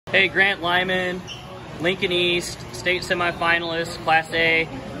Hey, Grant, Lyman, Lincoln East, state semifinalist, Class A,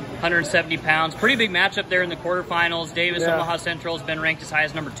 170 pounds. Pretty big matchup there in the quarterfinals. Davis, Omaha Central has been ranked as high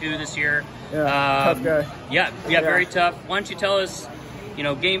as #2 this year. Tough guy. Yeah, very tough. Why don't you tell us, you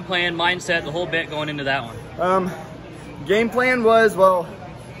know, game plan, mindset, the whole bit going into that one? Game plan was, well,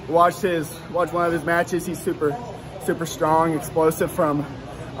 watch one of his matches. He's super strong, explosive from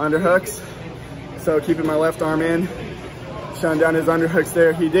underhooks. So keeping my left arm in, shutting down his underhooks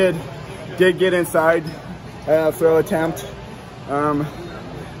there. He did get inside throw attempt.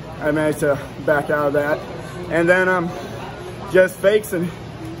 I managed to back out of that, and then just fakes and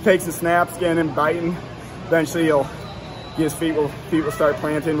snaps, getting him biting. Eventually, he'll get his feet will start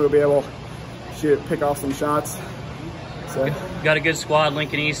planting. We'll be able to pick off some shots. So got a good squad,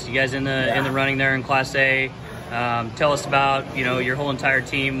 Lincoln East. You guys in the running there in Class A. Tell us about, you know, your whole entire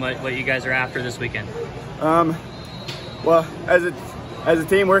team, what you guys are after this weekend. Well, as a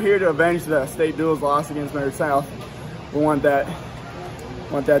team, we're here to avenge the state duels loss against North South. We want that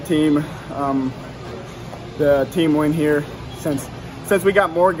team, the team win here. Since we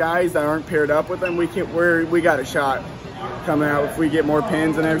got more guys that aren't paired up with them, we got a shot coming out if we get more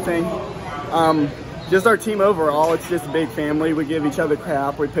pins and everything. Just our team overall, it's just a big family. We give each other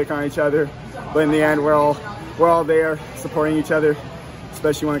crap, we pick on each other, but in the end, we're all there supporting each other,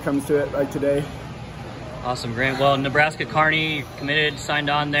 especially when it comes to it like today. Awesome, Grant. Well, Nebraska Kearney committed, signed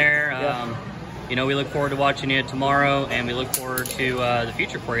on there. You know, we look forward to watching you tomorrow, and we look forward to the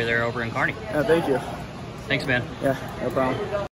future for you there over in Kearney. Yeah, thank you. Thanks, man. Yeah, no problem.